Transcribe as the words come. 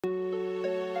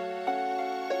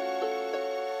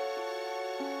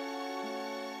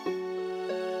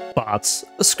Bots,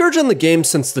 a scourge on the game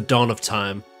since the dawn of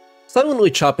time.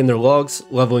 Silently chopping their logs,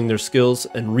 leveling their skills,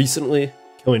 and recently,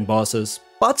 killing bosses,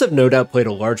 bots have no doubt played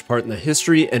a large part in the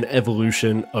history and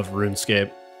evolution of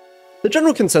RuneScape. The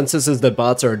general consensus is that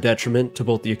bots are a detriment to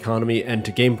both the economy and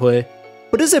to gameplay,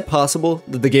 but is it possible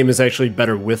that the game is actually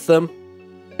better with them?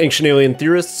 Ancient alien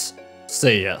theorists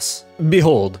say yes.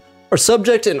 Behold, our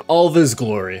subject in all of his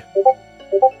glory.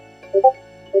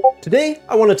 Today,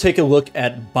 I want to take a look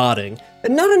at botting,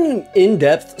 and not in an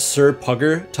in-depth Sir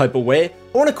Pugger type of way.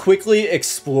 I want to quickly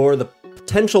explore the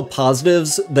potential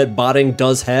positives that botting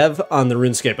does have on the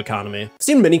RuneScape economy. I've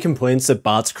seen many complaints that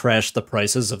bots crash the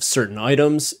prices of certain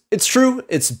items. It's true,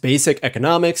 it's basic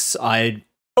economics. I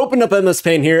opened up MS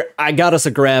Paint here, I got us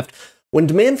a graph. When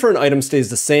demand for an item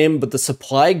stays the same, but the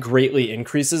supply greatly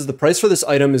increases, the price for this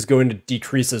item is going to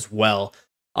decrease as well.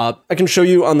 I can show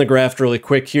you on the graph really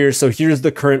quick here. So here's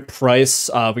the current price.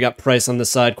 We got price on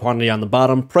this side, quantity on the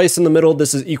bottom, price in the middle.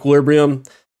 This is equilibrium.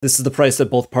 This is the price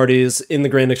that both parties in the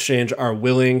Grand Exchange are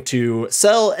willing to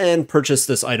sell and purchase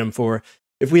this item for.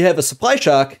 If we have a supply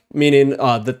shock, meaning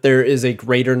that there is a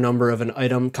greater number of an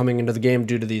item coming into the game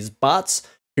due to these bots,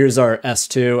 here's our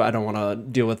S2. I don't want to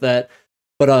deal with that.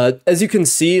 But as you can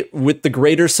see, with the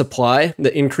greater supply,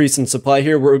 the increase in supply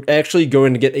here, we're actually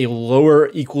going to get a lower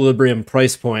equilibrium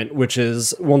price point, which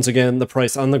is, once again, the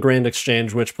price on the Grand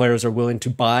Exchange, which players are willing to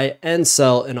buy and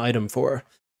sell an item for.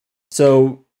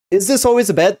 So, is this always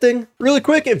a bad thing? Really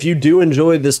quick, if you do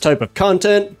enjoy this type of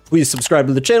content, please subscribe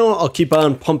to the channel. I'll keep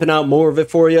on pumping out more of it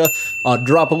for you.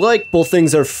 Drop a like. Both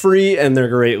things are free, and they're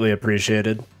greatly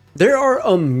appreciated. There are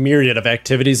a myriad of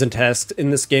activities and tasks in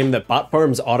this game that bot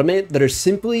farms automate that are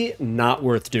simply not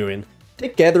worth doing.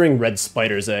 Take gathering red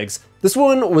spider's eggs. This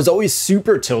one was always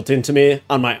super tilting to me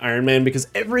on my Iron Man because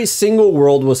every single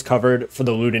world was covered for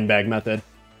the looting bag method.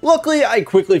 Luckily, I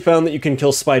quickly found that you can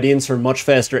kill Spidines for much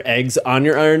faster eggs on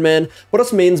your Iron Man, but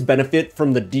us mains benefit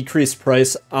from the decreased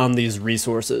price on these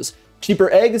resources.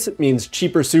 Cheaper eggs means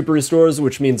cheaper super restores,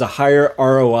 which means a higher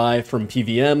ROI from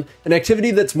PVM, an activity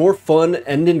that's more fun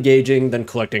and engaging than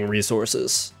collecting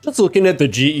resources. Just looking at the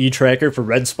GE tracker for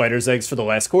red spider's eggs for the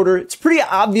last quarter, it's pretty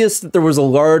obvious that there was a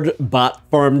large bot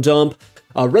farm dump.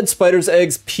 Red spider's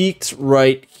eggs peaked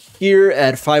right here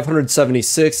at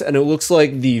 576, and it looks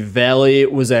like the valley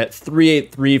was at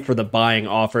 383 for the buying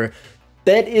offer.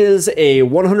 That is a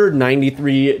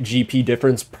 193 GP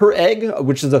difference per egg,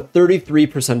 which is a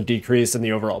 33% decrease in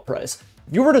the overall price.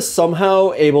 If you were to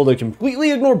somehow able to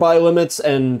completely ignore buy limits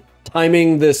and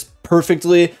timing this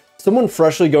perfectly, someone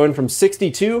freshly going from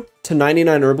 62 to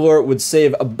 99 Herblore would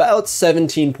save about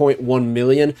 17.1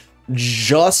 million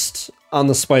just on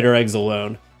the spider eggs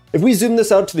alone. If we zoom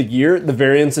this out to the year, the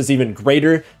variance is even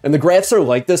greater, and the graphs are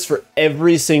like this for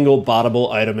every single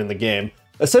bottable item in the game.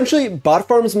 Essentially, bot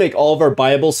farms make all of our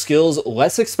buyable skills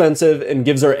less expensive and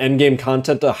gives our endgame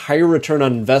content a higher return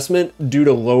on investment due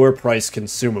to lower price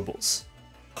consumables.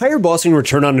 Higher bossing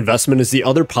return on investment is the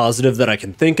other positive that I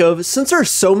can think of. Since there are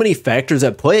so many factors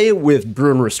at play with brew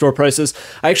and restore prices,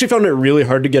 I actually found it really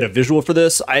hard to get a visual for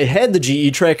this. I had the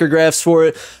GE tracker graphs for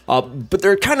it, but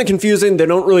they're kind of confusing. They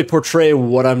don't really portray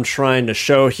what I'm trying to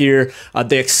show here.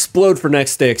 They explode for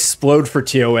next, they explode for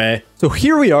TOA. So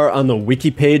here we are on the wiki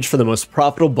page for the most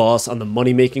profitable boss on the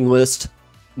money-making list,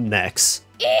 Nex.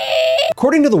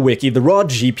 According to the wiki, the raw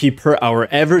GP per hour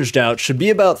averaged out should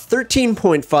be about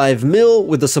 13.5 mil,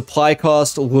 with the supply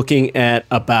cost looking at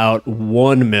about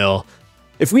 1 mil.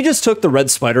 If we just took the red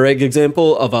spider egg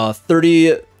example of a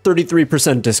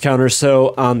 33% discount or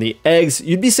so on the eggs,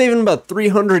 you'd be saving about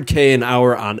 300k an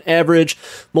hour on average.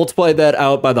 Multiply that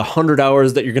out by the 100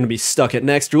 hours that you're going to be stuck at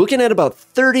next, you're looking at about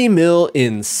 30 mil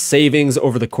in savings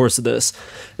over the course of this.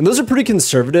 And those are pretty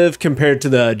conservative compared to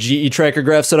the GE tracker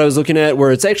graphs that I was looking at,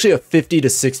 where it's actually a 50 to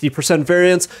 60%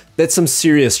 variance. That's some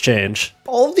serious change.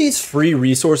 All of these free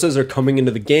resources are coming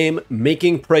into the game,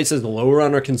 making prices lower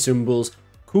on our consumables.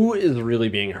 Who is really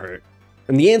being hurt?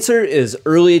 And the answer is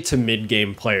early to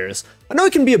mid-game players. I know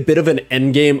it can be a bit of an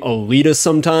endgame elitist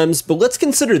sometimes, but let's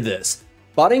consider this.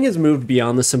 Botting has moved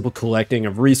beyond the simple collecting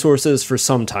of resources for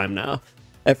some time now.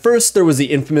 At first, there was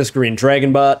the infamous green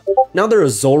dragon bot. Now there are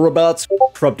zulrah bots,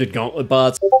 corrupted gauntlet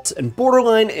bots, and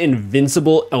borderline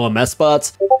invincible LMS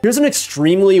bots. Here's an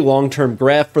extremely long-term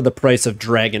graph for the price of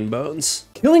dragon bones.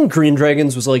 Killing green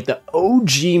dragons was like the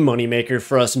OG moneymaker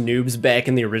for us noobs back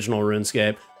in the original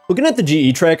RuneScape. Looking at the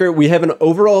GE tracker, we have an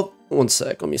overall, one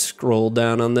sec, let me scroll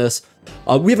down on this.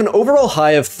 We have an overall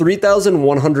high of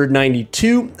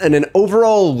 3,192 and an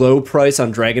overall low price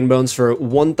on Dragon Bones for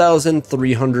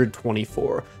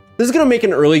 1,324. This is going to make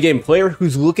an early game player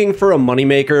who's looking for a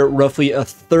moneymaker roughly a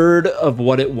third of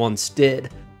what it once did.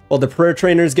 while the prayer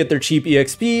trainers get their cheap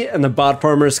EXP and the bot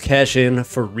farmers cash in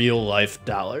for real life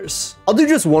dollars. I'll do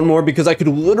just one more because I could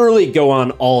literally go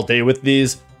on all day with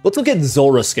these. Let's look at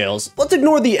zulrah scales. Let's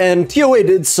ignore the end. TOA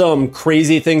did some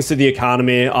crazy things to the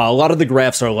economy. A lot of the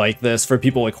graphs are like this for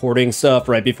people like hoarding stuff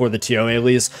right before the TOA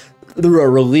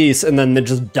release, and then it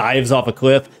just dives off a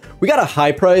cliff. We got a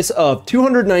high price of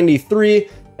 293,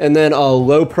 and then a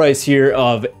low price here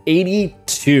of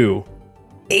 82.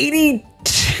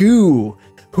 82!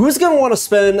 Who's gonna want to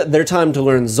spend their time to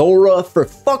learn zulrah for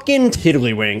fucking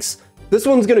tiddlywinks? This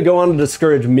one's gonna go on to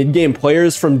discourage mid-game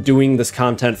players from doing this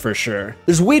content for sure.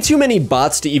 There's way too many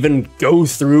bots to even go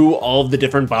through all of the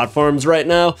different bot farms right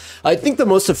now. I think the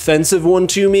most offensive one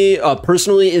to me,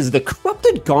 personally, is the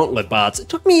corrupted gauntlet bots. It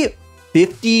took me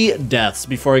 50 deaths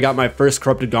before I got my first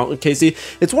corrupted gauntlet, Casey.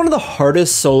 It's one of the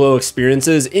hardest solo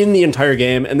experiences in the entire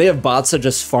game, and they have bots that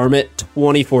just farm it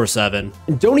 24/7.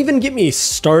 And don't even get me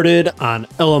started on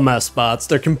LMS bots.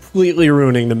 They're completely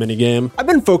ruining the minigame. I've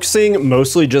been focusing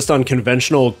mostly just on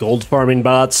conventional gold farming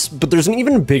bots, but there's an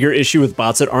even bigger issue with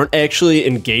bots that aren't actually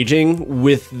engaging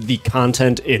with the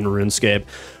content in RuneScape.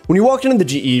 When you walk into the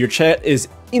GE, your chat is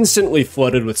instantly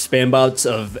flooded with spam bots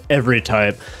of every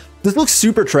type. This looks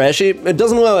super trashy, it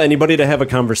doesn't allow anybody to have a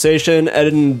conversation,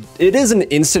 and it is an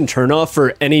instant turnoff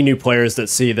for any new players that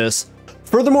see this.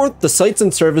 Furthermore, the sites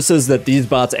and services that these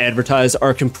bots advertise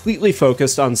are completely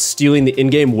focused on stealing the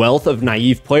in-game wealth of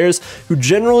naive players who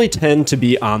generally tend to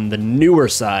be on the newer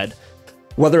side.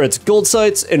 Whether it's gold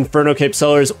sites, Inferno Cape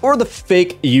sellers, or the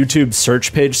fake YouTube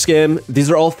search page scam, these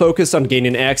are all focused on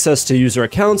gaining access to user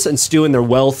accounts and stealing their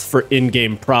wealth for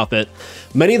in-game profit.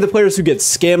 Many of the players who get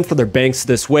scammed for their banks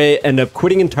this way end up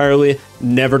quitting entirely,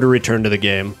 never to return to the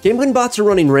game. Gambling bots are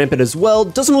running rampant as well.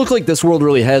 Doesn't look like this world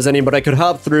really has any, but I could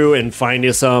hop through and find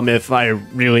you some if I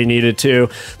really needed to.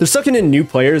 They're sucking in new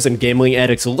players and gambling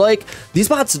addicts alike. These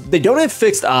bots, they don't have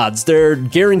fixed odds. They're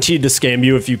guaranteed to scam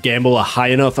you if you gamble a high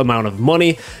enough amount of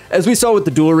money. As we saw with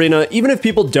the Duel Arena, even if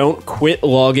people don't quit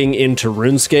logging into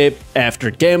RuneScape after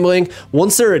gambling,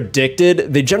 once they're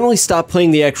addicted, they generally stop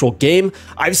playing the actual game.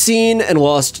 I've seen and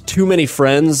lost too many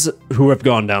friends who have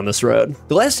gone down this road.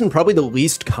 The last and probably the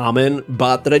least common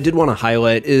bot that I did want to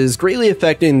highlight is greatly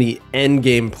affecting the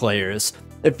endgame players.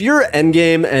 If you're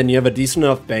endgame and you have a decent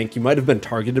enough bank, you might have been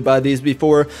targeted by these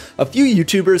before. A few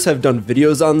YouTubers have done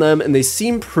videos on them and they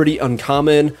seem pretty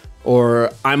uncommon, or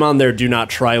I'm on their do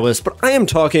not try list, but I am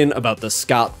talking about the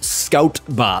scout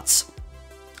bots.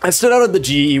 I stood out at the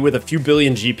GE with a few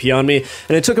billion GP on me,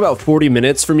 and it took about 40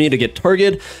 minutes for me to get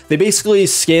targeted. They basically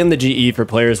scan the GE for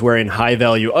players wearing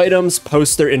high-value items,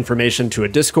 post their information to a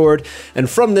Discord, and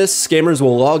from this, scammers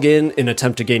will log in and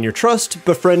attempt to gain your trust,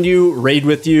 befriend you, raid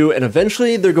with you, and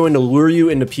eventually they're going to lure you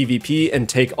into PvP and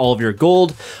take all of your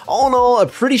gold. All in all, a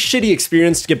pretty shitty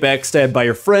experience to get backstabbed by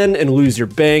your friend and lose your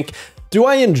bank. Do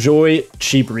I enjoy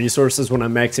cheap resources when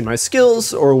I'm maxing my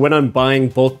skills, or when I'm buying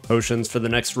bulk potions for the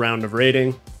next round of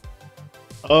raiding?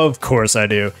 Of course I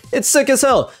do. It's sick as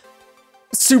hell.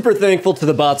 Super thankful to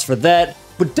the bots for that,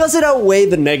 but does it outweigh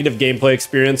the negative gameplay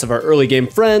experience of our early game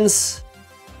friends?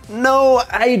 No,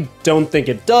 I don't think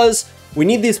it does. We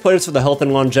need these players for the health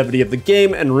and longevity of the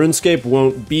game, and RuneScape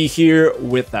won't be here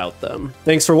without them.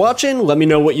 Thanks for watching, let me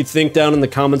know what you think down in the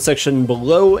comment section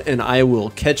below, and I will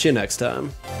catch you next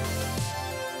time.